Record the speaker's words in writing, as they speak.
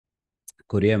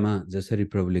कोरियामा जसरी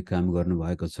प्रभुले काम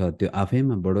गर्नुभएको छ त्यो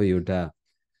आफैमा बडो एउटा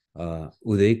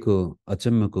उदयको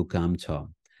अचम्मको काम छ।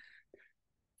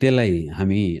 त्यसलाई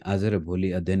हामी आज र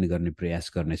भोलि अध्ययन गर्ने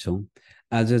प्रयास गर्नेछौँ।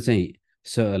 आज चाहिँ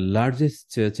largest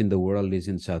church in the world is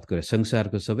in south Korea,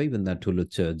 संसारको सबैभन्दा ठुलो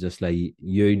चर्च जसलाई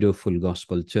योइडो फुल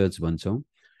गस्पल चर्च भन्छौँ,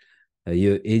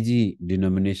 यो एजी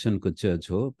डिनोमिनेसनको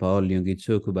चर्च हो। पावल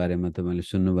योङ्गिचोको बारेमा तपाईँले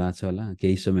सुन्नुभएको छ होला,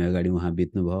 केही समय अगाडि उहाँ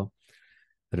बित्नुभयो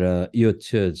र यो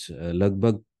चर्च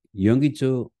लगभग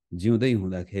योङ्गिचो जिउँदै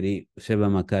हुँदाखेरि,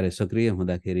 सेवामा कार्य सक्रिय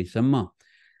हुँदाखेरिसम्म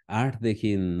 8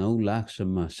 देखि 9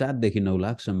 लाखसम्म, 7 देखि 9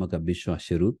 लाखसम्मका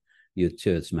विश्वासीहरू यो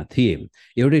चर्चमा थिए।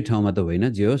 एउटै ठाउँमा त होइन,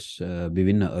 जे होस्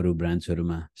विभिन्न अरू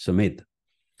ब्रान्चहरूमा समेत।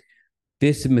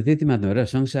 त्यति मात्र भएर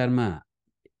संसारमा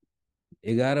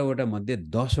 11वटा मध्ये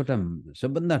 10वटा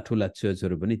सबभन्दा ठुला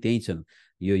चर्चहरू पनि त्यही छन्।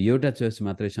 यो एउटा चर्च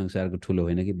मात्रै संसारको ठुलो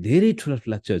होइन कि धेरै ठुला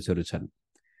ठुला चर्चहरू छन्।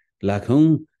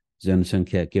 लाखौं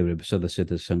जनसङ्ख्या के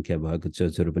सदस्यता सङ्ख्या भएको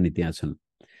चर्चहरू पनि त्यहाँ छन्।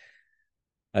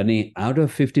 अनि out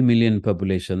of 50 million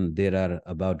population there are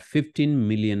about 15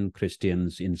 million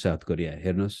Christians in south Korea.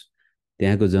 हेर्नुहोस्,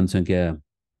 त्यहाँको जनसङ्ख्या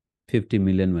 50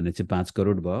 मिलियन भने चाहिँ 5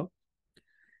 करोड भयो।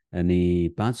 अनि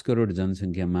 5 करोड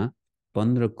जनसङ्ख्यामा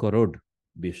 15 करोड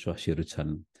विश्वासीहरू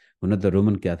छन्। हुन त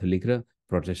रोमन क्याथोलिक र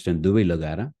प्रोटेस्टेन्ट दुवै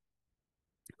लगाएर,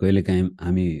 कहिलेकाहीँ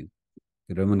हामी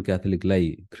रोमन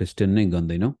क्याथोलिकलाई क्रिस्चियन नै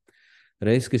गन्दैनौँ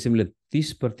र यस किसिमले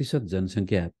 30%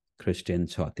 जनसङ्ख्या क्रिस्चियन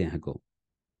छ त्यहाँको।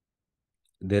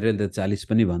 धेरै त 40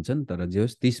 पनि भन्छन्, तर जे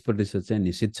होस् 30% चाहिँ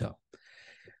निश्चित छ।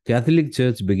 क्याथोलिक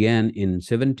चर्च बिग्यान इन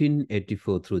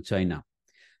 1784 थ्रु चाइना,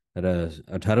 र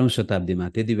 18औं शताब्दीमा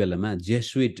त्यति बेलामा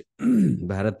जेसुइट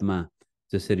भारतमा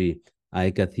जसरी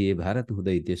आएका थिए, भारत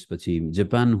हुँदै त्यसपछि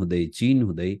जापान हुँदै चीन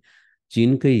हुँदै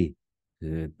चीनकै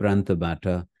प्रान्तबाट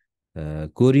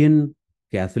कोरियन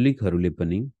क्याथोलिकहरूले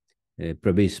पनि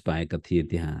प्रवेश पाएका थिए।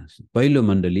 त्यहाँ पहिलो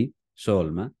मण्डली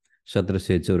सोलमा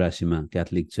 1784 मा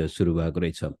क्याथोलिक चर्च सुरु भएको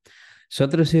रहेछ।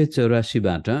 1784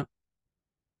 बाट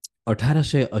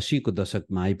 1880 को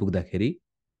दशकमा आइपुग्दाखेरि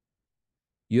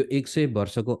यो 100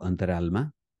 वर्षको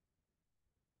अन्तरालमा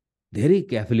धेरै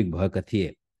क्याथोलिक भएका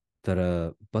थिए। तर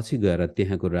पछि गएर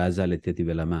त्यहाँको राजाले त्यति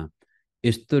बेलामा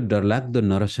यस्तो डरलाग्दो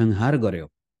नरसंहार गर्यो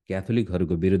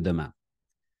क्याथोलिकहरूको विरुद्धमा।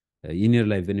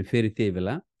 यिनीहरूलाई पनि फेरि त्यही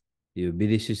बेला यो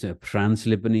विदेशी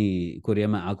फ्रान्सले पनि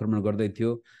कोरियामा आक्रमण गर्दै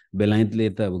थियो, बेलायतले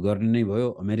त गर्ने नै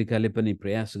भयो, अमेरिकाले पनि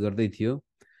प्रयास गर्दै थियो।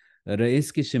 र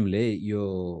यस किसिमले यो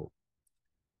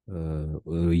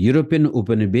युरोपियन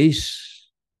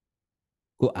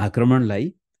उपनिवेशको आक्रमणलाई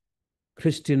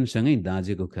क्रिस्चियनसँगै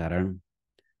दाँजेको कारण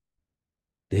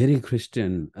धेरै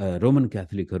क्रिस्चियन रोमन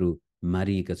क्याथोलिकहरू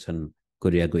मारिएका छन्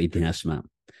कोरियाको इतिहासमा।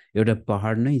 एउटा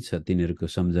पहाड नै छ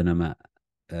तिनीहरूको सम्झनामा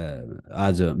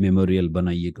आज मेमोरियल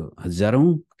बनाइएको।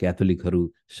 हजारौं क्याथोलिकहरू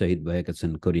शहीद भएका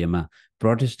छन् कोरियामा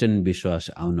प्रोटेस्टेन्ट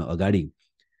विश्वास आउन अगाडि।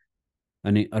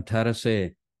 अनि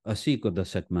 1880 को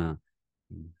दशकमा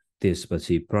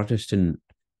त्यसपछि प्रोटेस्टेन्ट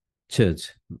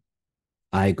चर्च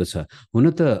आएको छ।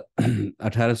 हुन त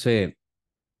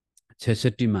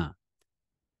 1866 मा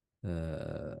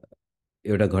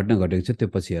एउटा घटना घटेको छ, त्यो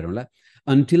पछि हेरौँला।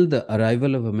 Until the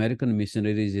arrival of American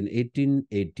missionaries in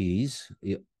 1880s,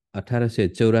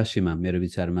 1884 मा मेरो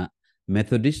विचारमा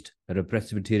मेथोडिस्ट र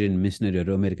प्रेस्बिटेरियन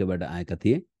मिसनरीहरू अमेरिकाबाट आएका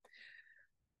थिए।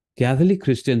 Catholic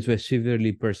Christians were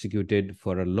severely persecuted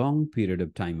for a long period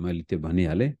of time. मैले त्यो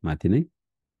भनिहालेँ माथि नै।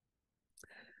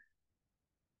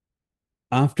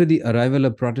 After the arrival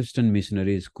of Protestant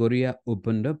missionaries, Korea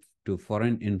opened up to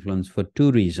foreign influence for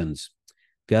 2 reasons.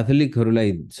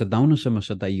 क्याथोलिकहरूलाई सताउनसम्म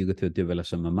सताइएको थियो त्यो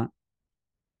बेलासम्ममा।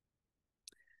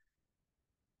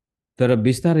 तर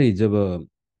बिस्तारै जब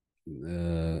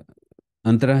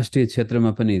अन्तर्राष्ट्रिय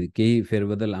क्षेत्रमा पनि केही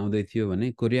फेरबदल आउँदै थियो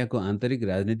भने कोरियाको आन्तरिक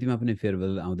राजनीतिमा पनि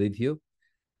फेरबदल आउँदै थियो।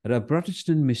 र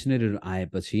प्रोटेस्टेन्ट मिसनरीहरू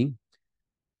आएपछि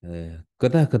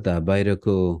कता कता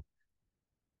बाहिरको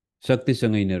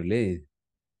शक्तिसँग यिनीहरूले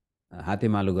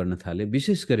हातेमालो गर्न थाले।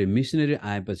 विशेष गरी मिसनरी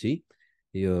आएपछि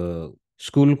यो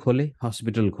स्कुल खोले,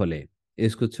 हस्पिटल खोले।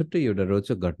 यसको छुट्टै एउटा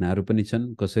रोचक घटनाहरू पनि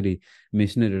छन्। कसरी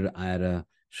मिसनरीहरू आएर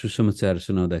सुसमाचार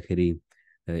सुनाउँदाखेरि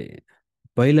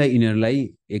पहिला यिनीहरूलाई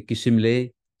एक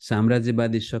किसिमले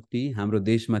साम्राज्यवादी शक्ति हाम्रो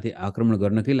देशमाथि आक्रमण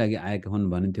गर्नकै लागि आएका हुन्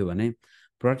भनिन्थ्यो भने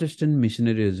प्रोटेस्टेन्ट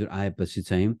मिसनरीहरू आएपछि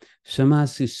चाहिँ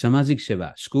सामाजिक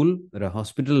सेवा स्कुल र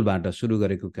हस्पिटलबाट सुरु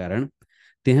गरेको कारण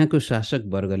त्यहाँको शासक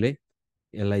वर्गले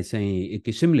यसलाई चाहिँ एक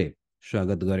किसिमले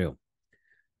स्वागत गर्यो।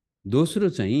 दोस्रो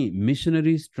चाहिँ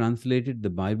missionaries translated the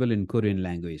Bible in Korean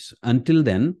language. Until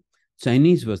then,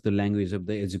 Chinese was the language of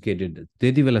the educated.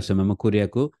 त्यति बेलासम्ममा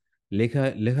कोरियाको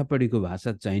लेखापढीको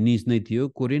भाषा चाइनिज नै थियो।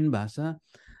 कोरियन भाषा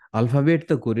अल्फाबेट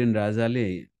त कोरियन राजाले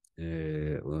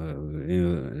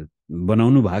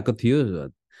बनाउनु भएको थियो।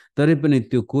 तरै पनि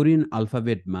त्यो कोरियन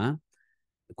अल्फाबेट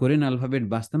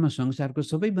वास्तवमा संसारको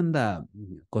सबैभन्दा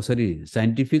कसरी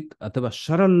साइन्टिफिक अथवा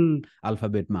सरल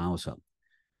अल्फाबेटमा आउँछ।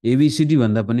 एबिसिडी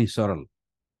भन्दा पनि सरल।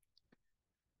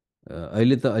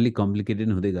 अहिले त अलिक कम्प्लिकेटेड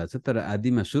हुँदै गएको छ, तर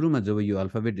आदिमा सुरुमा जब यो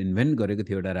अल्फाबेट इन्भेन्ट गरेको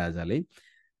थियो एउटा राजाले,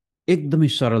 एकदमै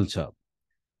सरल छ।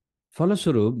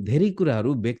 फलस्वरूप धेरै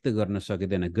कुराहरू व्यक्त गर्न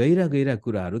सकिँदैन। गहिरा गहिरा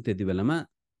कुराहरू त्यति बेलामा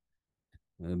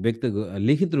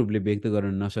लिखित रूपले व्यक्त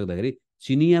गर्न नसक्दाखेरि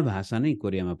चिनिया भाषा नै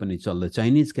कोरियामा पनि चल्दै,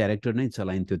 चाइनिज क्यारेक्टर नै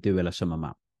चलाइन्थ्यो त्यो बेलासम्ममा।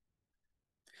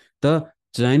 त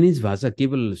चाइनिज भाषा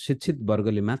केवल शिक्षित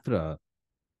वर्गले मात्र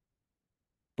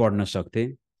पढ्न सक्थे,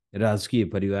 राजकीय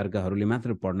परिवारकाहरूले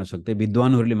मात्र पढ्न सक्थे,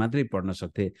 विद्वानहरूले मात्रै पढ्न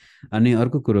सक्थे। अनि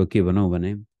अर्को कुरो के भनौँ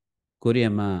भने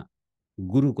कोरियामा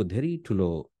गुरुको धेरै ठुलो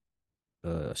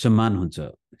सम्मान हुन्छ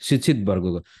शिक्षित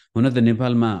वर्गको। हुन त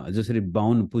नेपालमा जसरी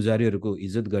बाहुन पुजारीहरूको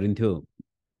इज्जत गरिन्थ्यो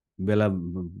बेला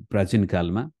प्राचीन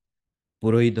कालमा,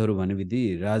 पुरोहितहरू भनेबित्ति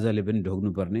राजाले पनि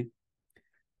ढोग्नुपर्ने,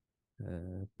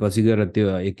 पछि गएर त्यो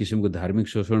एक किसिमको धार्मिक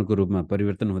शोषणको रूपमा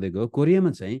परिवर्तन हुँदै गयो।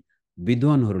 कोरियामा चाहिँ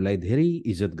विद्वानहरूलाई धेरै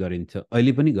इज्जत गरिन्छ,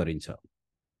 अहिले पनि गरिन्छ।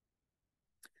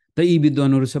 त यी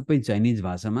विद्वानहरू सबै चाइनिज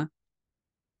भाषामा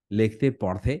लेख्थे,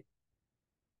 पढ्थे,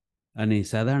 अनि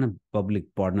साधारण पब्लिक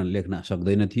पढ्न लेख्न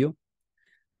सक्दैन थियो।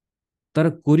 तर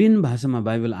कोरियन भाषामा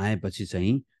बाइबल आएपछि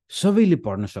चाहिँ सबैले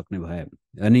पढ्न सक्ने भयो।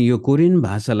 अनि यो कोरियन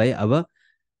भाषालाई अब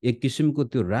एक किसिमको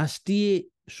त्यो राष्ट्रिय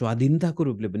स्वाधीनताको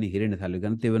रूपले पनि हेरिन थाल्यो।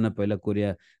 कारण त्योभन्दा पहिला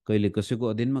कोरिया कहिले कसैको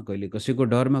अधीनमा, कहिले कसैको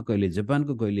डरमा, कहिले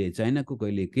जापानको, कहिले चाइनाको,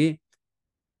 कहिले के।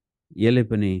 यसले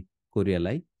पनि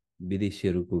कोरियालाई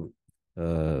विदेशीहरूको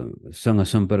सँग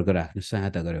सम्पर्क राख्न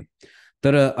सहायता गर्यो।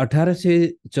 तर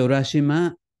 1884मा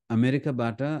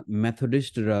अमेरिकाबाट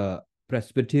मेथोडिस्ट र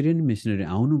प्रेस्बिटेरियन मिसनरी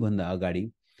आउनुभन्दा अगाडि,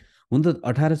 हुन त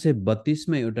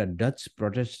 1832मा एउटा डच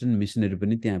प्रोटेस्टेन्ट मिसनरी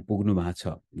पनि त्यहाँ पुग्नु भएको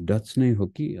छ। डच नै हो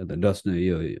कि डच नै,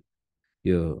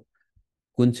 यो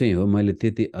कुन चाहिँ हो मैले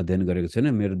त्यति अध्ययन गरेको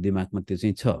छैन, मेरो दिमागमा त्यो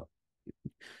चाहिँ छ।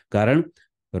 कारण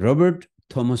रोबर्ट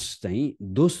थोमस चाहिँ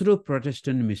दोस्रो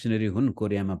प्रोटेस्टेन्ट मिसनरी हुन्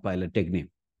कोरियामा पाइला टेक्ने।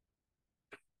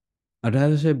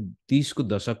 1830को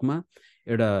दशकमा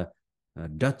एउटा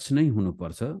डच नै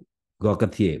हुनुपर्छ गएका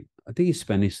थिए, त्यही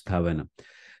स्पेनिस थाहा भएन।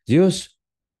 जे होस्,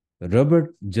 रोबर्ट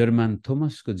जर्मन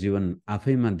थोमसको जीवन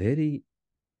आफैमा धेरै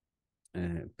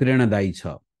प्रेरणादायी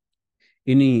छ।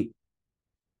 यिनी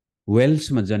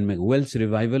वेल्समा जन्मेको, वेल्स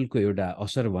रिभाइभलको एउटा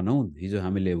असर भनौँ। हिजो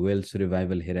हामीले वेल्स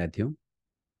रिभाइभल हेरेका थियौँ,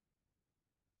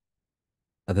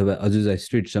 अथवा अजुजा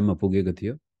स्ट्रिटसम्म पुगेको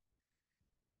थियो।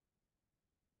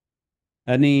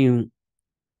 अनि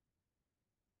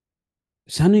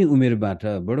सानै उमेरबाट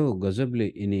बडो गजबले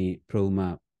यिनी प्रभुमा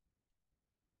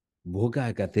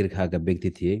भोकाएका तिर्खाएका व्यक्ति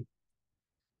थिए।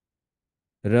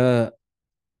 र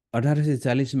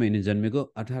 1840मा यिनी जन्मेको,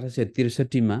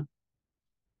 1863मा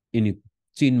यिनी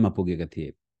चीनमा पुगेका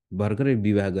थिए। भर्खरै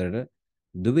विवाह गरेर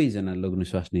दुवैजना लोग्ने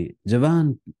स्वास्नी जवान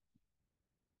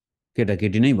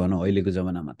केटाकेटी नै भनौँ अहिलेको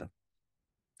जमानामा त।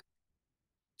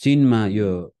 चीनमा यो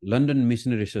लन्डन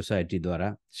मिसनरी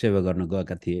सोसाइटीद्वारा सेवा गर्न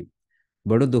गएका थिए।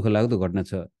 बडो दुःख लाग्दो घटना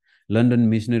छ। लन्डन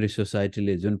मिसनरी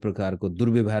सोसाइटीले जुन प्रकारको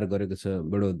दुर्व्यवहार गरेको छ,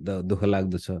 बडो दुःख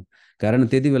लाग्दो छ। कारण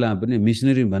त्यति बेलामा पनि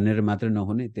मिसनरी भनेर मात्र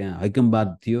नहुने, त्यहाँ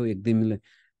हैकमवाद थियो एकदमै।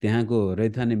 त्यहाँको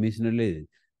रैथाने मिसनरीले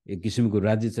एक किसिमको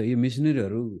राज्य छ। यो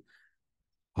मिसनरीहरू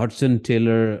हडसन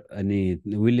टेलर, अनि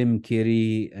विलियम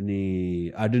केरी, अनि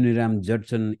आडुनिराम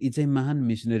जडसन, यी चाहिँ महान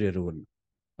मिसनरीहरू हुन्।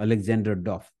 अलेक्जेन्डर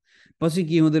डफ। पछि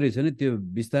के हुँदो रहेछ भने त्यो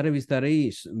बिस्तारै बिस्तारै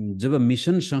जब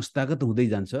मिसन संस्थागत हुँदै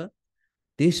जान्छ,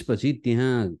 त्यसपछि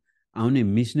त्यहाँ आउने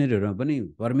मिसनरीहरूमा पनि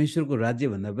परमेश्वरको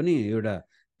राज्यभन्दा पनि एउटा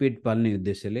पेट पाल्ने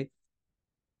उद्देश्यले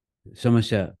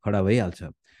समस्या खडा भइहाल्छ।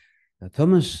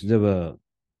 थोमस जब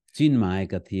चीनमा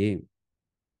आएका थिए,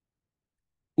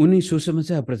 उनी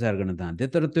सुसमाचार प्रचार गर्न चाहन्थे।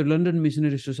 तर त्यो लन्डन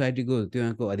मिसनरी सोसाइटीको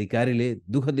त्यहाँको अधिकारीले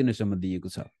दुःख दिनसम्म दिएको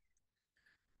छ।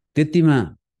 त्यतिमा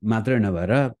मात्र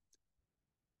नभएर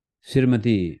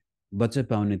श्रीमती बच्चा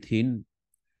पाउने थिइन्,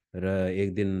 र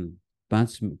एक दिन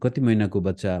 5 कति महिनाको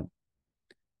बच्चा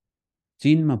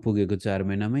चीनमा पुगेको 4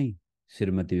 महिनामै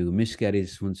श्रीमतीको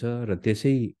मिसक्यारेज हुन्छ, र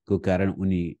त्यसैको कारण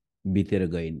उनी बितेर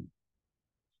गइन्।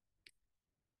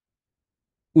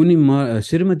 उनी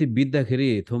श्रीमती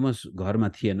बित्दाखेरि थोमस घरमा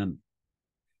थिएनन्।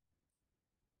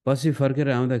 पछि फर्केर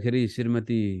आउँदाखेरि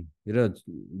श्रीमती र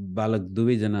बालक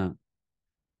दुवैजना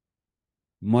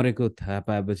मरेको थाहा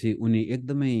पाएपछि उनी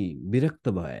एकदमै विरक्त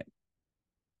भए।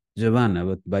 जवान,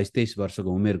 अब 22-23 वर्षको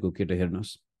उमेरको केटो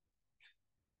हेर्नुहोस्।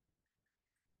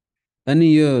 अनि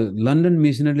यो लन्डन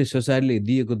मिसनरी सोसाइटीले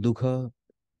दिएको दुःख,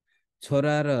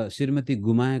 छोरा र श्रीमती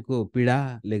गुमाएको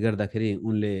पीडाले गर्दाखेरि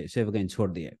उनले सेवकाई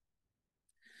छोडिदिए।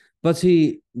 पछि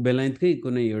बेलायतकै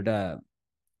कुनै एउटा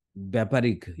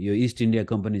व्यापारिक यो इस्ट इन्डिया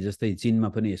कम्पनी जस्तै चीनमा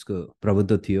पनि यसको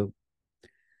प्रभुत्व थियो।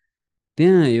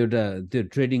 त्यहाँ एउटा त्यो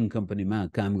ट्रेडिङ कम्पनीमा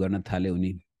काम गर्न थाले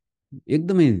उनी।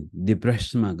 एकदमै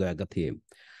डिप्रेसनमा गएका थिए।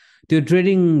 त्यो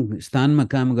ट्रेडिङ स्थानमा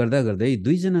काम गर्दा गर्दै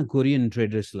दुईजना कोरियन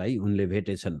ट्रेडर्सलाई उनले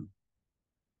भेटेछन्।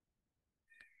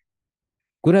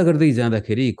 कुरा गर्दै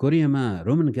जाँदाखेरि कोरियामा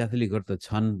रोमन क्याथोलिकहरू त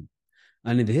छन्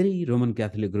अनि धेरै रोमन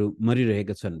क्याथोलिकहरू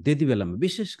मरिरहेका छन्। त्यति बेलामा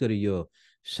विशेष गरी यो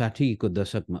 60को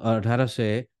दशकमा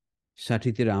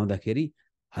 1860तिर आउँदाखेरि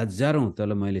हजारौं,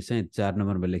 तल मैले चाहिँ 4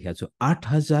 नम्बरमा लेखेको छु,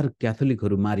 8000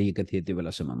 क्याथोलिकहरू मारिएका थिए त्यो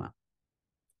बेलासम्ममा।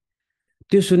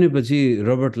 त्यो सुनेपछि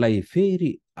रबर्टलाई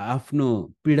फेरि आफ्नो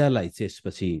पीडालाई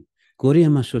त्यसपछि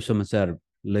कोरियामा सुसमाचार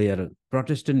लिएर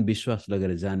प्रोटेस्टेन्ट विश्वास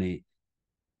लगेर जाने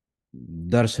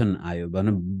दर्शन आयो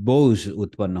भनौँ, बोझ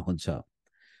उत्पन्न हुन्छ।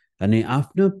 अनि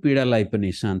आफ्नो पीडालाई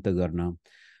पनि शान्त गर्न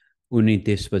उनी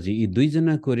त्यसपछि यी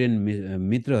दुईजना कोरियन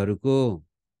मित्रहरूको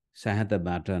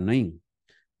सहायताबाट नै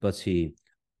पछि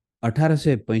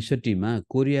 1865मा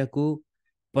कोरियाको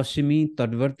पश्चिमी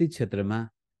तटवर्ती क्षेत्रमा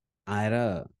आएर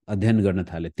अध्ययन गर्न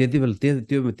थाले। त्यति बेला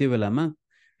त्यो बेलामा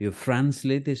यो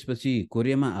फ्रान्सले त्यसपछि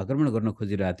कोरियामा आक्रमण गर्न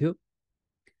खोजिरहेको थियो।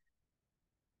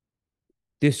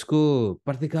 त्यसको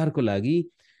प्रतिकारको लागि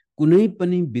कुनै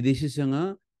पनि विदेशीसँग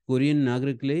कोरियन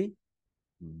नागरिकले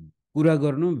कुरा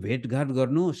गर्नु, भेटघाट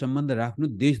गर्नु, सम्बन्ध राख्नु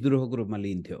देशद्रोहको रूपमा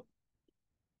लिइन्थ्यो।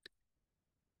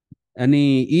 अनि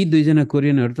यी दुईजना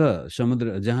कोरियनहरू त समुद्र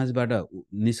जहाजबाट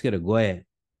निस्केर गए,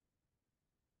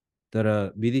 तर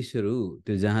विदेशीहरू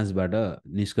त्यो जहाजबाट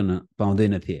निस्कन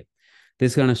पाउँदैन थिए।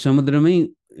 त्यसकारण समुद्रमै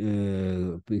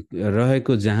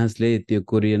रहेको जहाजले त्यो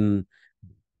कोरियन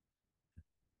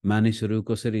मानिसहरू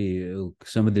कसरी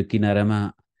समुद्र किनारामा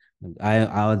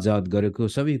आवत जावत गरेको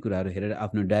सबै कुराहरू हेरेर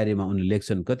आफ्नो डायरीमा उनले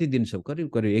लेख्छन्। कति दिनसम्म, करिब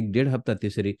करिब 1.5 हप्ता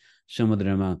त्यसरी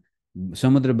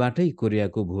समुद्रबाटै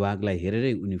कोरियाको भूभागलाई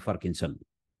हेरेरै उनी फर्किन्छन्।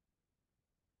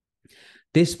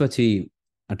 त्यसपछि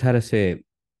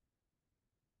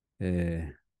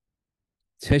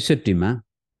 1866मा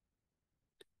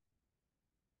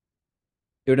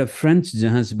एउटा फ्रेन्च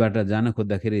जहाजबाट जान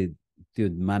खोज्दाखेरि त्यो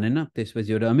मानेन।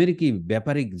 त्यसपछि एउटा अमेरिकी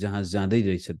व्यापारिक जहाज जाँदै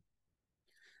रहेछ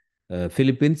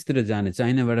फिलिपिन्सतिर जाने,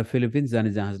 चाइनाबाट फिलिपिन्स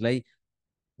जाने जहाजलाई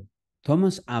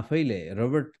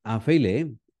रबर्ट आफैले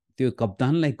त्यो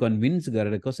कप्तानलाई कन्भिन्स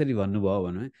गरेर कसरी भन्नुभयो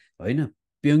भने, होइन,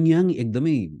 प्योङयाङ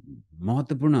एकदमै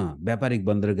महत्त्वपूर्ण व्यापारिक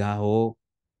बन्दरगाह हो,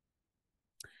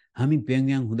 हामी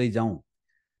प्योङयाङ हुँदै जाउँ।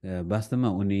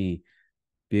 वास्तवमा उनी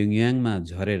प्योङयाङमा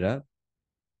झरेर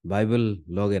बाइबल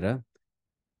लगेर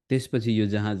त्यसपछि यो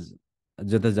जहाज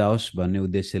जता जाओस् भन्ने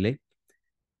उद्देश्यले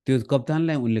त्यो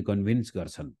कप्तानलाई उनले कन्भिन्स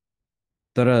गर्छन्।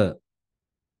 तर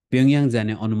प्योङयाङ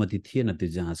जाने अनुमति थिएन त्यो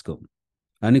जहाजको।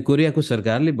 अनि कोरियाको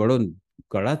सरकारले बडो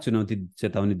कडा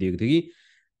चेतावनी दिएको थियो कि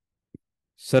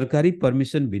सरकारी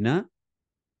पर्मिसन बिना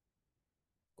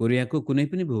कोरियाको कुनै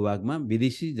पनि भूभागमा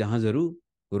विदेशी जहाजहरू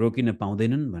रोकिन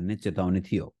पाउँदैनन् भन्ने चेतावनी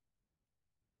थियो।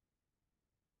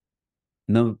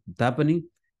 न तापनि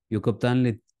यो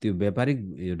कप्तानले, त्यो व्यापारिक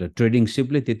एउटा ट्रेडिङ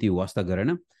सिपले त्यति वास्ता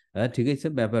गरेन। ठिकै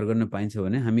छ, व्यापार गर्न पाइन्छ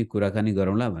भने हामी कुराकानी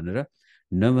गरौँला भनेर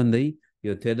नभन्दै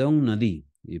यो थेदोङ नदी,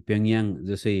 यो प्योङयाङ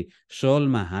जसै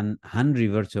सोलमा हान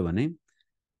रिभर छ भने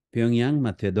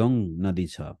प्योङयाङमा थेदोङ नदी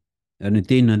छ, अनि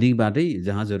त्यही नदीबाटै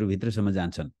जहाजहरू भित्रसम्म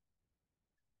जान्छन्।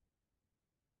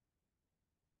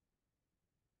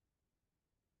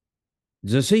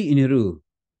 जसै यिनीहरू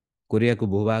कोरियाको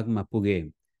भूभागमा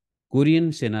पुगे,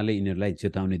 कोरियन सेनाले यिनीहरूलाई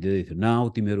चेतावनी दिँदै थियो, नआऊ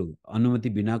तिमीहरू, अनुमति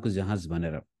बिनाको जहाज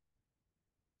भनेर।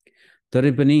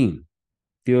 तरै पनि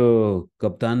त्यो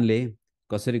कप्तानले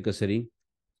कसरी कसरी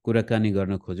कुराकानी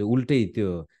गर्न खोज्यो। उल्टै त्यो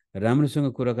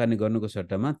राम्रोसँग कुराकानी गर्नुको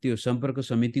सट्टामा त्यो सम्पर्क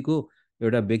समितिको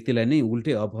एउटा व्यक्तिलाई नै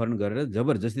उल्टै अपहरण गरेर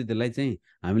जबरजस्ती त्यसलाई चाहिँ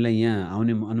हामीलाई यहाँ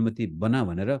आउने अनुमति बना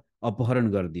भनेर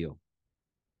अपहरण गरिदियो,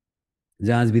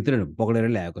 जहाजभित्र पक्रेर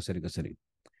ल्यायो कसरी कसरी।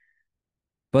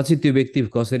 पछि त्यो व्यक्ति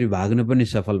कसरी भाग्न पनि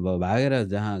सफल भयो। भागेर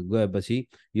जहाँ गएपछि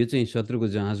यो चाहिँ शत्रुको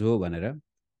जहाज हो भनेर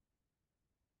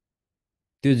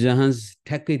त्यो जहाज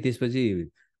ठ्याक्कै त्यसपछि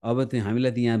अब चाहिँ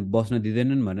हामीलाई त यहाँ बस्न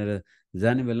दिँदैनन् भनेर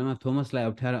जाने बेलामा थोमसलाई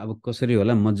अप्ठ्यारो, अब कसरी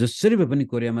होला, म जसरी भए पनि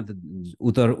कोरियामा त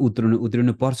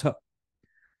उत्रिनु पर्छ।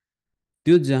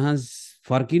 त्यो जहाज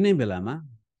फर्किने बेलामा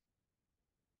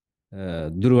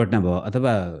दुर्घटना भयो,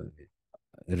 अथवा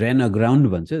रेन अग्राउन्ड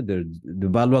भन्छ,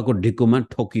 बालुवाको ढिक्कोमा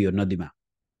ठोकियो नदीमा।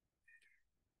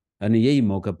 अनि यही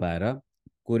मौका पाएर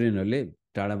कोरियनहरूले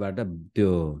टाढाबाट त्यो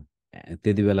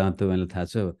त्यति बेला तपाईँलाई थाहा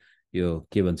छ यो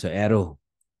के भन्छ, एरो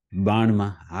बाणमा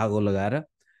आगो लगाएर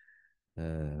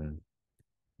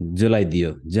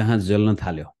जलाइदियो, जहाज जल्न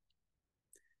थाल्यो।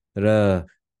 र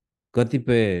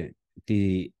कतिपय ती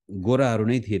गोराहरू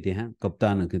नै थिए त्यहाँ,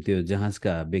 कप्तान त्यो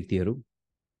जहाजका व्यक्तिहरू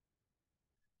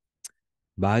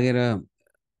भागेर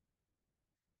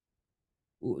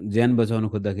ज्यान बचाउन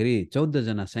खोज्दाखेरि 14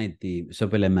 जना सायद ती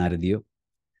सबैलाई मारिदियो।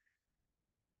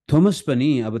 थोमस पनि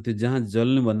अब त्यो जहाज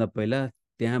जल्नुभन्दा पहिला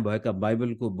त्यहाँ भएका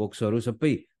बाइबलको बोक्सहरू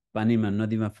सबै पानीमा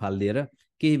नदीमा फालिदिएर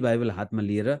केही बाइबल हातमा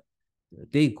लिएर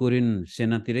त्यही कोरियन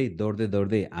सेनातिरै दौड्दै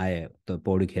दौड्दै आए त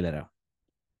पौडी खेलेर।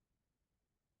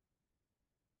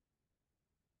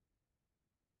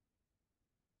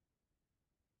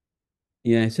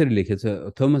 यहाँ यसरी लेखेको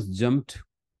छ, Thomas jumped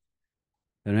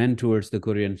ran towards the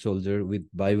Korean soldier with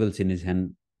Bibles in his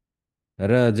hand।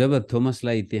 र जब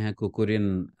थोमसलाई त्यहाँको कोरियन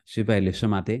सिपाहीले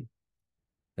समाते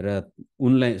र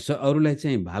उनलाई अरूलाई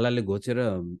चाहिँ भालाले घोचेर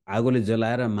आगोले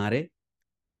जलाएर मारे,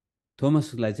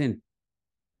 थोमसलाई चाहिँ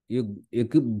यो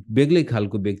एक बेग्लै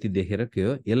खालको व्यक्ति देखेर के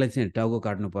हो यसलाई चाहिँ टाउको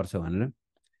काट्नुपर्छ भनेर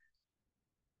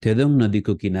थेदोङ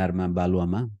नदीको किनारमा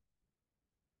बालुवामा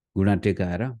घुँडा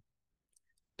टेकाएर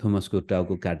थोमसको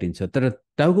टाउको काटिन्छ। तर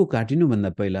टाउको काटिनुभन्दा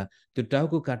पहिला त्यो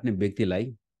टाउको काट्ने व्यक्तिलाई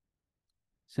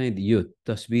सायद यो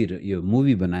तस्बिर, यो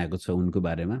मुभी बनाएको छ उनको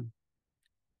बारेमा।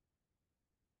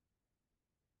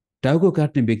 टाउको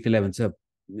काट्ने व्यक्तिलाई भन्छ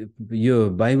यो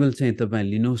बाइबल चाहिँ तपाईँ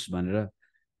लिनुहोस् भनेर।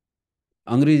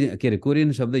 अङ्ग्रेजी के अरे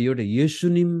कोरियन शब्द एउटा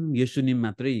येसुनिम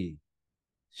मात्रै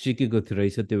सिकेको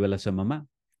रहेछ त्यो बेलासम्ममा।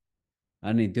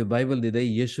 अनि त्यो बाइबल दिँदै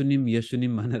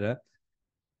येसुनिम भनेर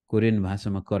कोरियन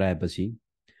भाषामा कराएपछि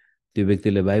त्यो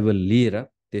व्यक्तिले बाइबल लिएर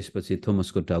त्यसपछि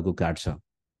थोमसको टाउको काट्छ।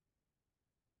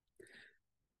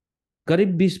 करिब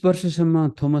 20 वर्षसम्म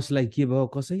थोमसलाई के भयो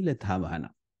कसैलाई थाहा भएन।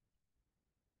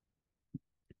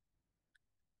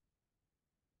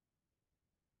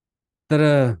 तर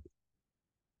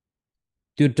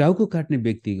त्यो टाउको काट्ने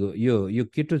व्यक्तिको यो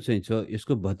केटो चाहिँ छ,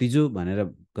 यसको भतिजो भनेर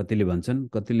कतिले भन्छन्,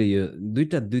 कतिले यो दुई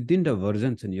तीनटा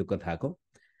भर्जन छन् यो कथाको।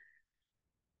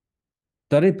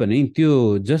 तरै पनि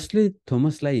त्यो जसले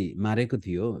थोमसलाई मारेको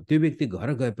थियो त्यो व्यक्ति घर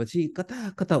गएपछि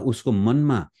कता कता उसको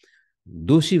मनमा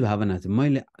दोषी भावना छ।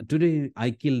 मैले today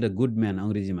I killed a good man,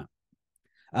 अङ्ग्रेजीमा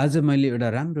आज मैले एउटा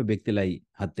राम्रो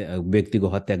व्यक्तिको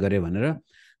हत्या गरेँ भनेर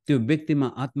त्यो व्यक्तिमा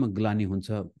आत्मग्लानी हुन्छ।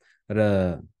 र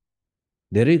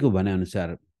धेरैको भनाइअनुसार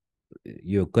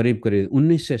यो करिब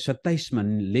 1927मा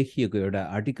लेखिएको एउटा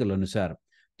आर्टिकल अनुसार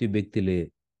त्यो व्यक्तिले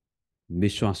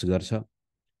विश्वास गर्छ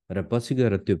र पछि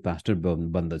गएर त्यो पास्टर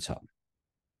बन्दछ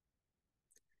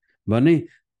भने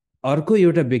अर्को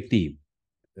एउटा व्यक्ति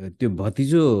त्यो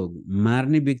भतिजो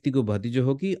मार्ने व्यक्तिको भतिजो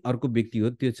हो कि अर्को व्यक्ति हो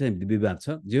त्यो चाहिँ विवाद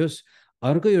छ। जे होस्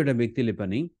अर्को एउटा व्यक्तिले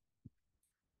पनि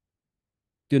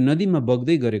त्यो नदीमा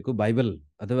बग्दै गरेको बाइबल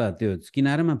अथवा त्यो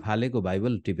किनारामा फालेको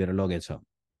बाइबल टिपेर लगेछ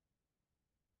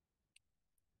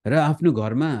र आफ्नो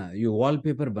घरमा यो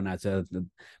वालपेपर बनाएको छ।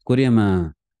 कोरियामा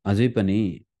अझै पनि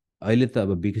अहिले त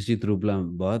अब विकसित रूपमा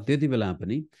भयो, त्यति बेला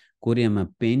पनि कोरियामा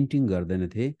पेन्टिङ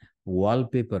गर्दैनथे,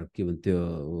 वालपेपर के भन्छ त्यो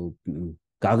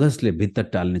कागजले भित्ता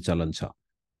टाल्ने चलन छ।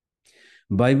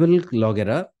 बाइबल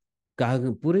लगेर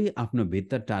पुरै आफ्नो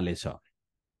भित्ता टालेछ।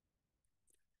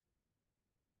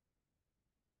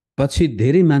 पछि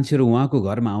धेरै मान्छेहरू उहाँको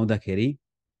घरमा आउँदाखेरि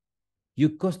यो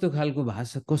कस्तो खालको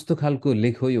भाषा, कस्तो खालको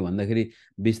लेख हो यो भन्दाखेरि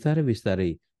बिस्तारै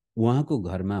बिस्तारै उहाँको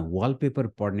घरमा वालपेपर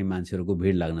पढ्ने मान्छेहरूको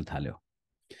भिड लाग्न थाल्यो।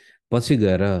 पछि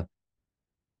गएर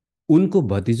उनको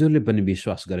भतिजोले पनि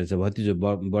विश्वास गरेछ। भतिजो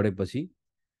बढेपछि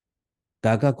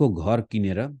काकाको घर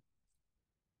किनेर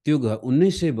त्यो घर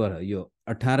 1900 यो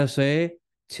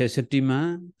 1866मा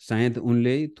सायद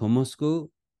उनले थोमसको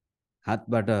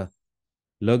हातबाट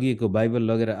लगिएको बाइबल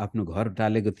लगेर आफ्नो घर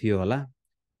टालेको थियो होला।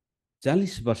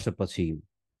 40 वर्षपछि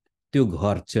त्यो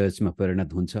घर चर्चमा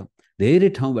परिणत हुन्छ। धेरै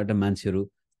ठाउँबाट मान्छेहरू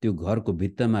त्यो घरको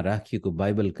भित्तामा राखिएको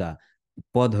बाइबलका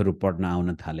पदहरू पढ्न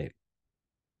आउन थाले।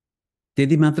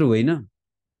 त्यति मात्र होइन,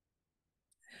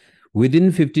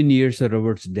 within 15 years of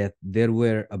Robert's death, there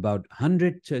were about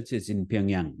 100 churches in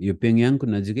Pyongyang। यो प्योङयाङको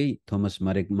नजिकै थोमस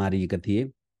मारिएका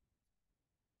थिए।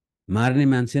 मार्ने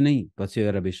मान्छे नै पछि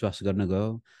गएर विश्वास गर्न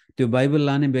गयो। त्यो बाइबल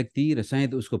लाने व्यक्ति र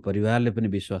सायद उसको परिवारले पनि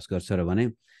विश्वास गर्छ र भने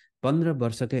 15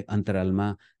 वर्षकै अन्तरालमा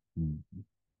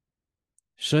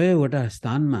 100वटा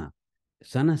स्थानमा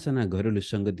साना साना घरेलु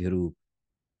सङ्गतिहरू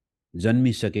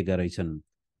जन्मिसकेका रहेछन्।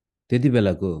 त्यति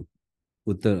बेलाको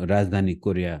उत्तर राजधानी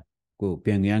कोरियाको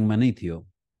प्योङयाङमा नै थियो।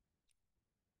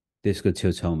 त्यसको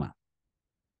छेउछाउमा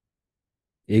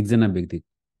एकजना व्यक्ति,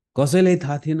 कसैलाई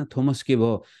थाहा थिएन थोमस के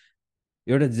भयो।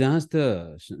 एउटा जहाज त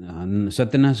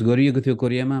सत्यानाश गरिएको थियो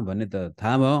कोरियामा भन्ने त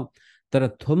थाहा भयो, तर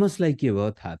थोमसलाई के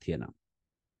भयो थाहा थिएन।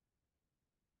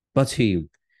 पछि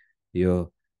यो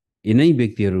यिनै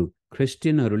व्यक्तिहरू,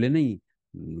 ख्रिस्टियनहरूले नै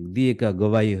दिएका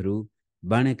गवाहीहरू,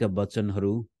 बाँडेका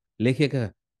वचनहरू, लेखेका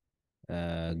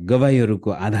गवाहीहरूको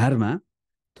आधारमा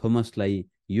थोमसलाई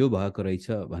यो भएको रहेछ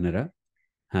भनेर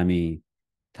हामी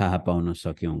थाहा पाउन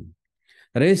सक्यौं।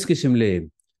 र यस किसिमले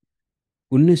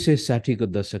 1960 को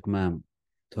दशकमा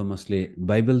थोमसले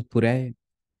बाइबल पुर्याए।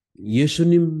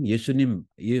 येशुनिम येशुनिम,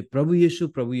 ये प्रभु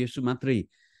येशू मात्रै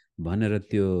भनेर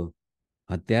त्यो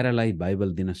हत्यारालाई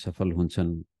बाइबल दिन सफल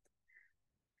हुन्छन्।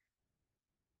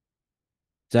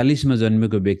 40 मा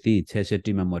जन्मेको व्यक्ति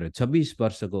 66 मा मर्यो। 26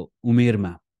 वर्षको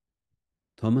उमेरमा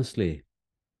थोमसले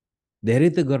धेरै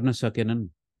त गर्न सकेनन्,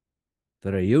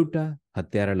 तर एउटा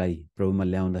हत्यारालाई प्रभुमा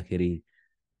ल्याउँदाखेरि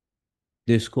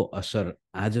त्यसको असर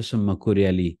आजसम्म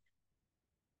कोरियाली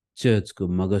चर्चको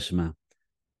मगजमा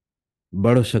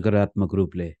बडो सकारात्मक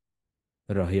रूपले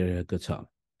रहिरहेको छ।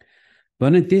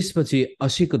 भने त्यसपछि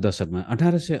 80 को दशकमा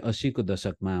 1880 को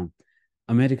दशकमा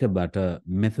अमेरिकाबाट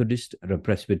मेथोडिस्ट र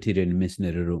प्रेस्बिटेरियन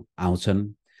मिसनरीहरू आउँछन्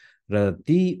र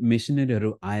ती मिसनरीहरू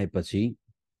आएपछि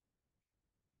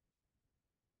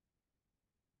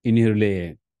यिनीहरूले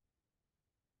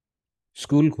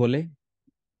स्कुल खोले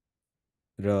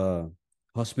र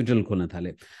हस्पिटल खोल्न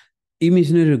थाले। यी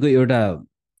मिसनरीहरूको एउटा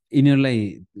यिनीहरूलाई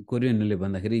कोरियनहरूले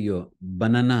भन्दाखेरि यो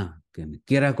बनाना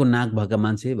केराको नाक भएका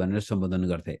मान्छे भनेर सम्बोधन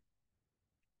गर्थे।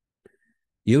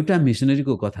 एउटा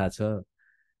मिसनरीको कथा छ,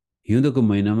 हिउँदको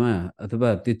महिनामा अथवा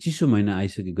त्यो चिसो महिना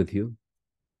आइसकेको थियो।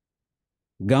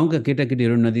 गाउँका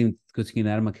केटाकेटीहरू नदीको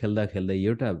किनारमा खेल्दा खेल्दै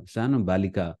एउटा सानो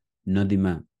बालिका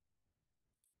नदीमा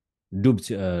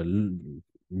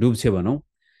डुब्छे भनौँ।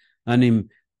 अनि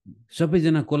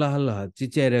सबैजना कोलाहल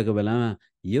चिच्याइरहेको बेलामा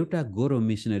एउटा गोरो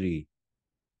मिसनरी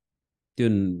त्यो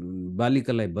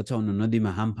बालिकालाई बचाउन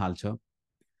नदीमा हाम फाल्छ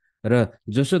र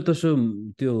जसोतसो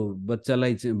त्यो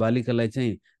बालिकालाई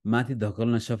चाहिँ माथि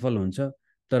धकेल्न सफल हुन्छ।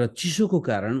 तर चिसोको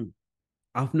कारण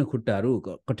आफ्नो खुट्टाहरू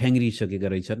कठ्याङ्ग्रिसकेका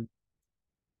रहेछन्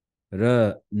र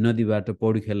नदीबाट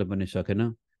पौडी खेल्न पनि सकेन।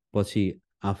 पछि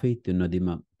आफै त्यो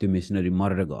नदीमा त्यो मिसनरी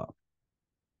मरेर गयो।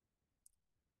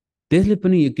 त्यसले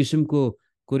पनि एक किसिमको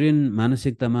कोरियन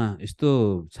मानसिकतामा यस्तो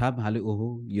छाप हाल्यो, ओहो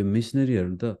यो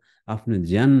मिसनरीहरू त आफ्नो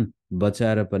ज्यान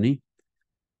बचाएर पनि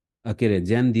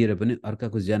ज्यान दिएर पनि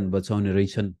अर्काको ज्यान बचाउने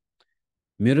रहेछन्।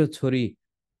 मेरो छोरी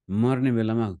मर्ने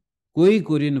बेलामा कोही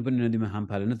कोरियन पनि नदीमा हाम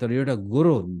फालेन, तर एउटा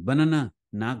गोरो बनाना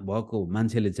नाक भएको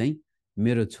मान्छेले चाहिँ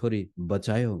मेरो छोरी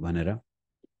बचायो भनेर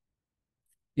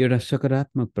एउटा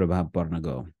सकारात्मक प्रभाव पर्न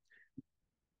गयो।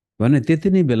 भने त्यति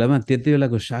नै बेलामा त्यति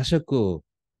बेलाको शासकको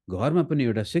घरमा पनि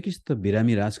एउटा सिकिस्त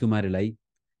बिरामी राजकुमारीलाई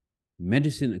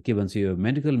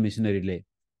मेडिकल मिसनरीले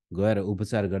गएर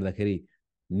उपचार गर्दाखेरि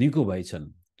निको भएछन्।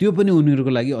 त्यो पनि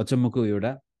उनीहरूको लागि अचम्मको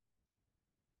एउटा,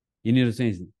 यिनीहरू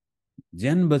चाहिँ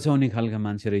ज्यान बचाउने खालका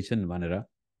मान्छे रहेछन् भनेर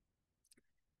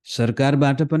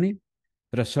सरकारबाट पनि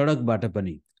र सडकबाट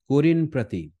पनि कोरियन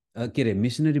प्रति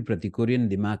मिसनरी प्रति कोरियन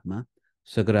दिमागमा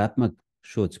सकारात्मक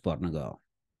सोच पर्न गयो।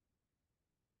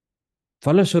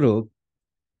 फलस्वरूप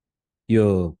यो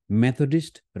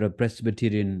मेथोडिस्ट र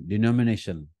प्रेस्बिटेरियन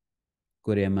डिनोमिनेसन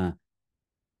कोरियामा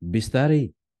बिस्तारै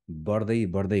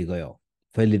बढ्दै गयो,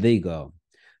 फैलिँदै गयो।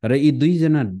 र यी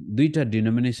दुईटा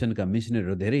डिनोमिनेसनका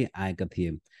मिसनरीहरू धेरै आएका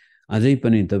थिए। अझै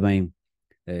पनि तपाईँ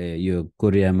यो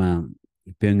कोरियामा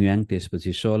प्योङयाङ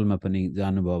त्यसपछि सोलमा पनि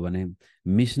जानुभयो भने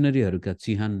मिसनरीहरूका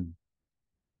चिहान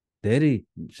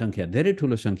धेरै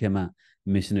ठुलो सङ्ख्यामा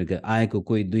मिसनरीका आएको,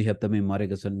 कोही 2 हप्तामै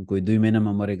मरेका छन्, कोही 2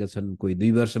 महिनामा मरेका छन्, कोही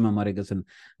 2 वर्षमा मरेका छन्।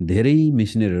 धेरै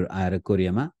मिसनरीहरू आएर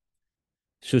कोरियामा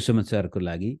सुसमाचारको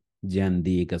लागि ज्यान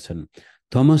दिएका छन्।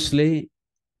 थोमसले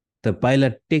त पाइला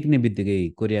टेक्ने बित्तिकै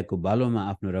कोरियाको बालोमा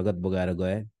आफ्नो रगत बगाएर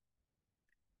गए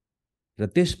र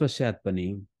त्यस पश्चात पनि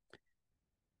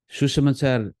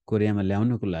सुसमाचार कोरियामा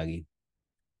ल्याउनको लागि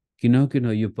किन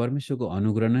यो परमेश्वरको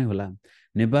अनुग्रह नै होला।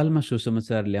 नेपालमा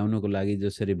सुसमाचार ल्याउनको लागि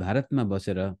जसरी भारतमा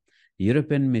बसेर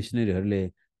युरोपियन मिसनरीहरूले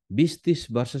 20-30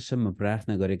 वर्षसम्म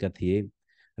प्रार्थना गरेका थिए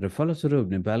र फलस्वरूप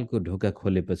नेपालको ढोका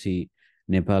खोलेपछि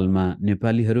नेपालमा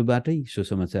नेपालीहरूबाटै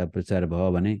सुसमाचार प्रचार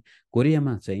भयो भने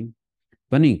कोरियामा चाहिँ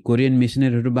पनि कोरियन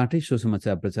मिसनरीहरूबाटै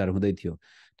सुसमाचार प्रचार हुँदै थियो।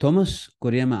 थोमस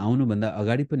कोरियामा आउनुभन्दा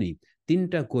अगाडि पनि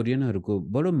 3टा कोरियनहरूको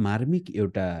बडो मार्मिक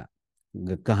एउटा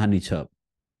कहानी छ।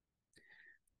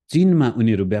 चीनमा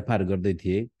उनीहरू व्यापार गर्दै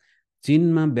थिए।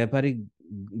 चीनमा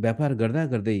व्यापार गर्दा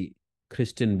गर्दै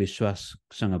ख्रिस्टियन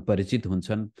विश्वाससँग परिचित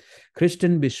हुन्छन्।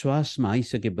 ख्रिस्टियन विश्वासमा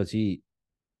आइसकेपछि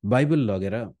बाइबल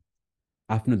लगेर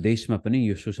आफ्नो देशमा पनि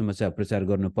यो सुसमाचार प्रचार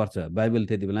गर्नुपर्छ। बाइबल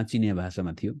त्यति बेला चिनिया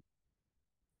भाषामा थियो।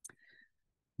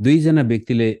 2 जना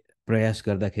व्यक्तिले प्रयास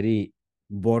गर्दाखेरि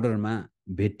बोर्डरमा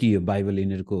भेटियो बाइबल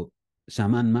यिनीहरूको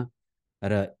सामानमा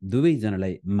र 2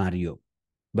 जनालाई मारियो।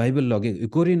 बाइबल लगेको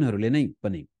कोरियनहरूले नै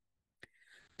पनि।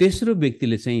 तेस्रो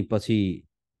व्यक्तिले चाहिँ पछि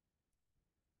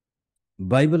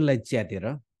बाइबललाई च्यातेर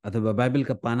अथवा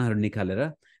बाइबलका पानाहरू निकालेर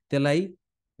त्यसलाई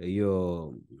यो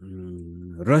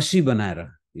रस्सी बनाएर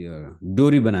यो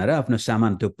डोरी बनाएर आफ्नो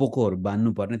सामान त्यो पोकोहरू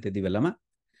बान्नु पर्ने त्यति बेलामा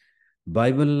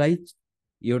बाइबललाई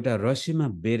एउटा रस्सीमा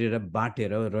बेरेर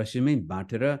बाटेर रस्सीमै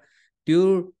बाटेर त्यो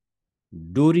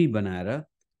डोरी बनाएर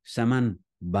सामान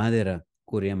बाँधेर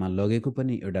कोरियामा लगेको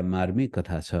पनि एउटा मार्मिक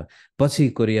कथा छ। पछि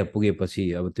कोरिया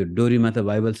पुगेपछि अब त्यो डोरीमा त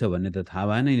बाइबल छ भन्ने त थाहा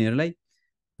भएन यिनीहरूलाई।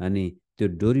 अनि त्यो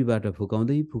डोरीबाट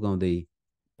फुकाउँदै फुकाउँदै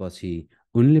पछि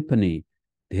उनले पनि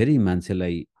धेरै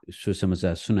मान्छेलाई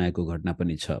सुसमाचार सुनाएको घटना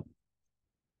पनि छ।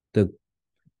 त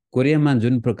कोरियामा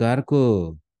जुन प्रकारको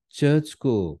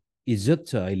चर्चको इज्जत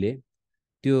छ अहिले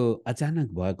त्यो अचानक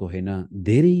भएको होइन,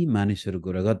 धेरै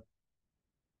मानिसहरूको रगत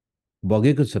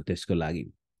बगेको छ त्यसको लागि।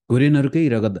 कोरियनहरूकै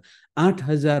रगत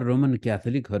 8,000 रोमन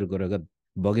क्याथोलिकहरूको रगत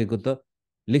बगेको त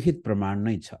लिखित प्रमाण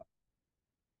नै छ।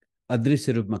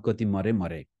 अदृश्य रूपमा कति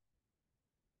मरे।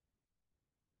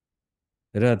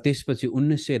 र त्यसपछि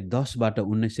 1910बाट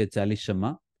 1940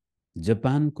 सम्म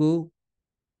जापानको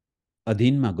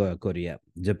अधीनमा गयो कोरिया।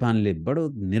 जापानले बडो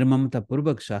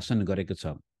निर्ममतापूर्वक शासन गरेको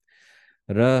छ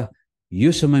र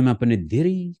यो समयमा पनि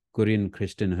धेरै कोरियन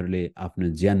क्रिस्चियनहरूले आफ्नो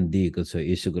ज्यान दिएको छ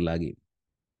यसुको लागि।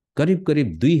 करिब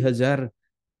 2000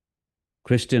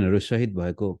 क्रिस्चियनहरू शहीद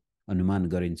भएको अनुमान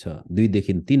गरिन्छ। 2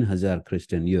 देखि 3,000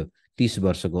 क्रिस्चियन यो 30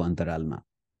 वर्षको अन्तरालमा।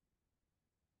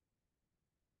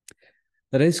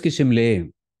 र यस किसिमले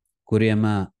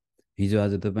कोरियामा हिजो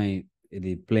आज तपाईँ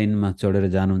यदि प्लेनमा चढेर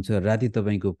जानुहुन्छ, राति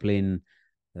तपाईँको प्लेन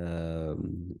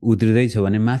उत्रिँदैछ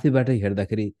भने माथिबाटै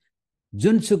हेर्दाखेरि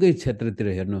जुनसुकै क्षेत्रतिर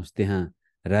हेर्नुहोस् त्यहाँ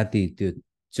राति त्यो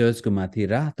चर्चको माथि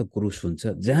रातो क्रुस हुन्छ,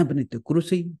 जहाँ पनि त्यो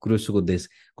क्रुसै क्रुसको देश।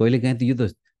 कहिलेकाहीँ त यो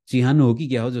त चिहान हो कि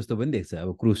क्या हो जस्तो पनि देख्छ।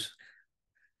 अब क्रुस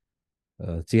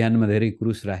चिहानमा धेरै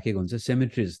क्रुस राखेको हुन्छ,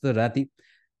 सेमेट्री जस्तो। राति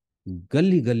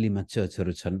गल्ली गल्लीमा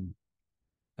चर्चहरू छन्।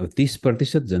 अब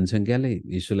 30% जनसङ्ख्याले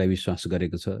यीशुलाई विश्वास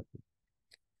गरेको छ।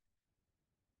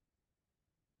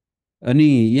 अनि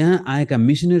यहाँ आएका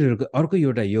मिसनरीहरूको अर्को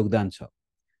एउटा योगदान छ।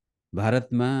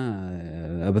 भारतमा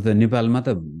अब त नेपालमा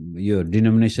त यो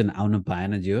डिनोमिनेसन आउन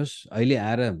पाएन, जे होस् अहिले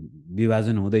आएर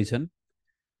विभाजन हुँदैछन्।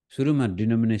 सुरुमा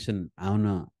डिनोमिनेसन आउन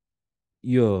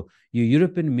यो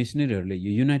युरोपियन मिसनरीहरूले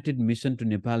यो युनाइटेड मिसन टु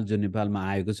नेपाल जो नेपालमा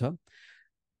आएको छ,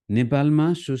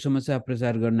 नेपालमा सुसमाचार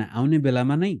प्रचार गर्न आउने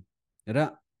बेलामा नै र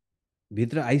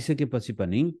भित्र आइसकेपछि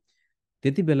पनि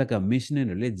त्यति बेलाका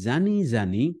मिसनरीहरूले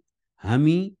जानी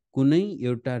हामी कुनै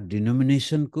एउटा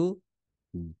डिनोमिनेसनको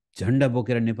झन्डा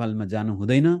बोकेर नेपालमा जानु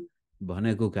हुँदैन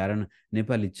भनेको कारण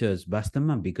नेपाली चर्च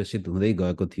वास्तवमा विकसित हुँदै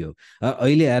गएको थियो।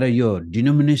 अहिले आएर यो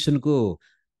डिनोमिनेसनको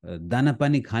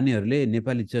दानापानी खानेहरूले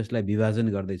नेपाली चर्चलाई विभाजन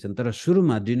गर्दैछन्। तर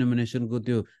सुरुमा डिनोमिनेसनको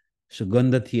त्यो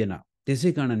गन्ध थिएन,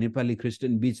 त्यसै कारण नेपाली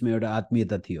क्रिस्चियन बीचमा एउटा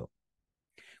आत्मीयता थियो।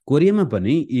 कोरियामा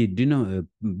पनि यी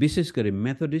विशेष गरी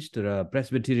मेथोडिस्ट र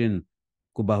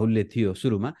प्रेस्बिटेरियनको बाहुल्य थियो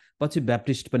सुरुमा, पछि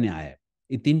ब्याप्टिस्ट पनि आए।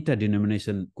 यी 3टा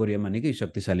डिनोमिनेसन कोरियामा निकै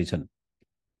शक्तिशाली छन्।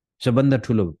 सबभन्दा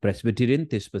ठुलो प्रेस्बिटेरियन,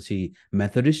 त्यसपछि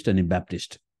मेथोडिस्ट अनि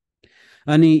ब्याप्टिस्ट।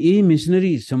 अनि यी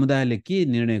मिसनरी समुदायले के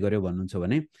निर्णय गर्यो भन्नुहुन्छ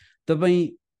भने, तपाईँ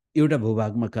एउटा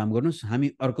भूभागमा काम गर्नुहोस्, हामी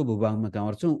अर्को भूभागमा काम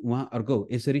गर्छौँ, उहाँ अर्को।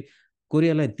 यसरी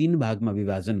कोरियालाई 3 भागमा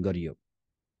विभाजन गरियो।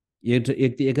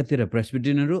 एकातिर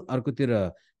प्रेस्बिटेरियनहरू, अर्कोतिर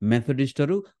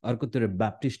मेथोडिस्टहरू, अर्कोतिर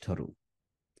ब्याप्टिस्टहरू।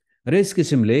 र यस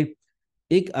किसिमले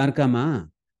एक अर्कामा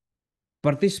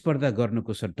प्रतिस्पर्धा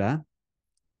गर्नुको सट्टा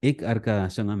एक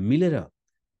अर्कासँग मिलेर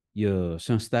यो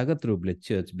संस्थागत रूपले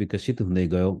चर्च विकसित हुँदै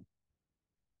गयो।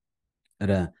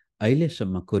 र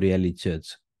अहिलेसम्म कोरियाली चर्च,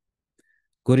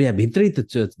 कोरियाभित्रै त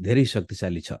चर्च धेरै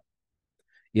शक्तिशाली छ।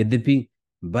 यद्यपि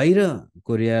बाहिर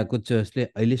कोरियाको चर्चले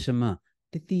अहिलेसम्म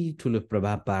त्यति ठुलो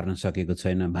प्रभाव पार्न सकेको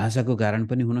छैन। भाषाको कारण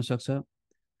पनि हुन सक्छ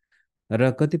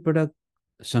र कतिपटक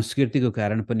संस्कृतिको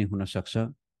कारण पनि हुन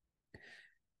सक्छ।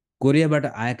 कोरियाबाट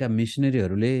आएका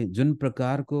मिसनरीहरूले जुन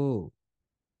प्रकारको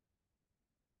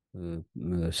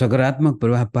सकारात्मक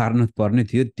प्रभाव पार्न पर्ने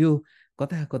थियो त्यो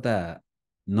कता कता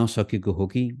नसकेको हो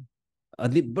कि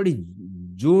अलि बढी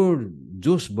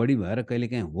जोस बढी भएर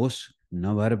कहिलेकाहीँ होस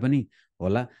नभएर पनि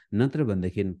होला, नत्र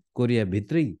भनेदेखि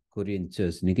कोरियाभित्रै कोरियन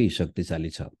चर्च निकै शक्तिशाली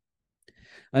छ।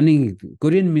 अनि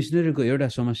कोरियन मिसनरीको एउटा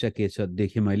समस्या के छ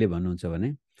देखेँ मैले भन्नुहुन्छ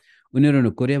भने,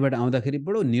 उनीहरू कोरियाबाट आउँदाखेरि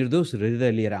बडो निर्दोष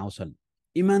हृदय लिएर आउँछन्,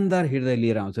 इमान्दार हृदय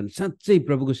लिएर आउँछन्, साँच्चै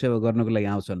प्रभुको सेवा गर्नको लागि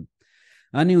आउँछन्।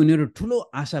 अनि उनीहरू ठुलो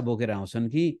आशा बोकेर आउँछन्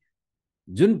कि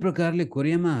जुन प्रकारले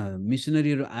कोरियामा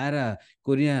मिसनरीहरू आएर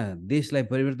कोरिया देशलाई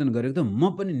परिवर्तन गरेको त,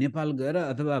 म पनि नेपाल गएर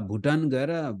अथवा भुटान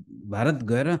गएर भारत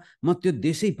गएर म त्यो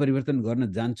देशै परिवर्तन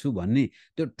गर्न जान्छु भन्ने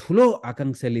त्यो ठुलो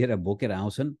आकांक्षा लिएर बोकेर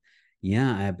आउँछन्।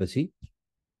 यहाँ आएपछि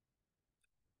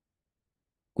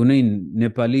कुनै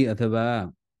नेपाली अथवा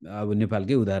अब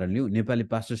नेपालकै उदाहरण लिउँ, नेपाली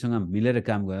पास्टरसँग मिलेर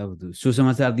काम गर्यो।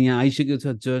 सुसमाचार त यहाँ आइसकेको छ,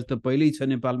 चर्च त पहिल्यै छ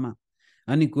नेपालमा।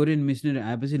 अनि कोरियन मिसनरी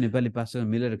आएपछि नेपाली पास्टरसँग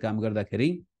मिलेर काम गर्दाखेरि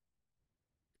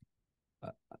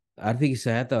आर्थिक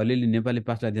सहायता अलिअलि नेपाली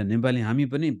पास्टरलाई दियो। नेपाली हामी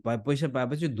पनि पैसा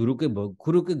पाएपछि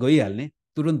खुरुकै गइहाल्ने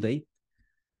तुरुन्तै।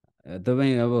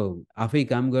 तपाईँ अब आफै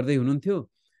काम गर्दै हुनुहुन्थ्यो,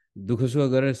 दुःखसुख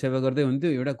गरेर सेवा गर्दै हुन्थ्यो,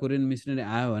 एउटा कोरियन मिसनरी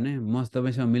आयो भने म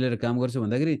तपाईँसँग मिलेर काम गर्छु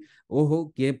भन्दाखेरि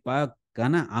ओहो के पा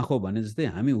काना आँखो भने जस्तै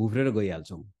हामी उफ्रेर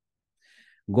गइहाल्छौँ।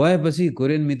 गएपछि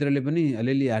कोरियन मित्रले पनि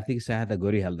अलिअलि आर्थिक सहायता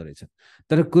गरिहाल्दो रहेछ।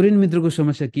 तर कोरियन मित्रको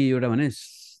समस्या के एउटा भने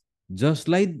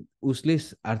जसलाई उसले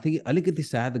आर्थिक अलिकति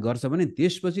सहायता गर्छ भने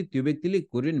त्यसपछि त्यो व्यक्तिले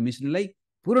कोरियन मिसनरीलाई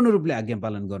पूर्ण रूपले आज्ञा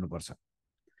पालन गर्नुपर्छ।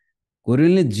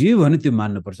 कोरियनले जे भने त्यो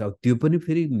मान्नुपर्छ। अब त्यो पनि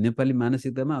फेरि नेपाली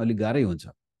मानसिकतामा अलिक गाह्रै हुन्छ,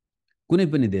 कुनै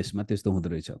पनि देशमा त्यस्तो हुँदो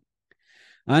रहेछ।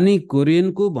 अनि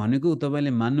कोरियनको भनेको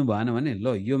तपाईँले मान्नु भएन भने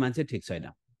ल यो मान्छे ठिक छैन,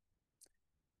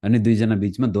 अनि दुईजना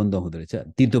बिचमा द्वन्द्व हुँदो रहेछ,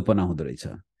 तितोपना हुँदो रहेछ।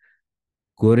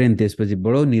 कोरियन त्यसपछि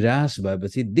बडो निराश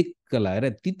भएपछि दिक्क लागेर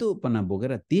तितोपना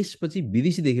बोकेर त्यसपछि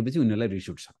विदेशी देखेपछि उनीहरूलाई रिस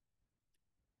उठ्छ।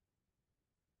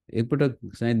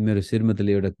 एकपटक सायद मेरो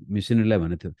श्रीमतीले एउटा मिसनरीलाई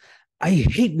भनेको थियो आई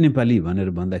हेट नेपाली भनेर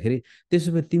भन्दाखेरि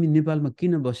त्यसो भए तिमी नेपालमा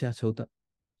किन बस्या छौ त,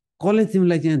 कसले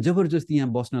तिमीलाई त्यहाँ जबरजस्ती यहाँ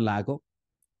बस्न लागेको?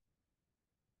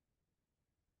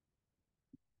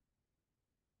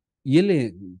 यसले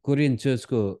कोरियन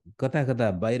चर्चको कता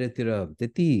कता बाहिरतिर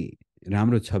त्यति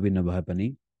राम्रो छवि नभए पनि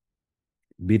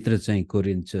भित्र चाहिँ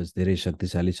कोरियन चर्च धेरै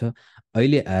शक्तिशाली छ।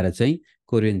 अहिले आएर चाहिँ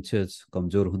कोरियन चर्च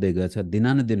कमजोर हुँदै गएछ।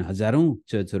 दिनानुदिन हजारौं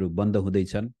चर्चहरू बन्द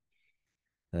हुँदैछन्।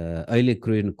 अहिले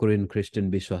कोरियन क्रिस्चियन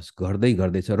विश्वास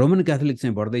गर्दैछ। रोमन क्याथोलिक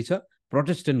चाहिँ बढ्दैछ,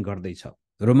 प्रोटेस्टेन्ट घट्दैछ।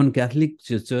 रोमन क्याथोलिक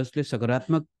चर्चले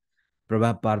सकारात्मक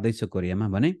प्रभाव पार्दैछ कोरियामा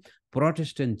भने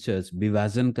प्रोटेस्टेन्ट चर्च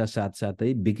विभाजनका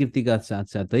साथसाथै विकृतिका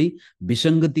साथसाथै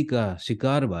विसङ्गतिका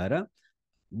शिकार भएर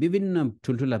विभिन्न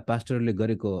ठुल्ठुला पास्टरले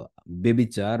गरेको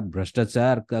व्यभिचार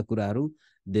भ्रष्टाचारका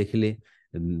कुराहरूदेखिले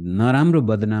नराम्रो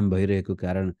बदनाम भइरहेको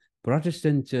कारण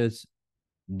प्रोटेस्टेन्ट चर्च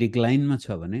डिक्लाइनमा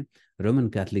छ भने रोमन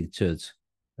क्याथोलिक चर्च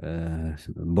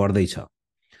बढ्दैछ।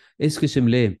 यस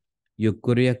किसिमले यो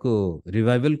कोरियाको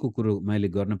रिभाइभलको कुरो मैले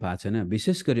गर्न पाएको छैन।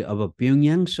 विशेष गरी अब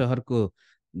प्योङयाङ सहरको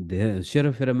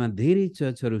सेरोफेरोमा धेरै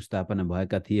चर्चहरू स्थापना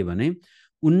भएका थिए भने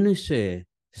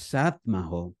 1907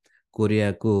 हो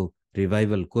कोरियाको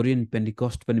रिभाइभल, कोरियन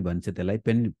पेन्टिकस्ट पनि भनिन्छ त्यसलाई,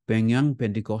 प्योङयाङ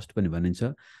पेन्टिकस्ट पनि भनिन्छ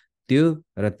त्यो।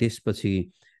 र त्यसपछि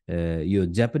यो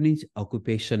जापानिज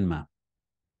अकुपेसनमा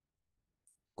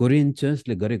कोरियन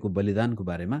चर्चले गरेको बलिदानको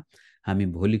बारेमा हामी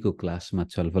भोलिको क्लासमा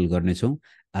छलफल गर्नेछौँ।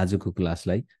 आजको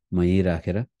क्लासलाई म यहीँ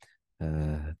राखेर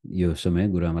यो समय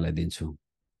गुरुआमालाई दिन्छु।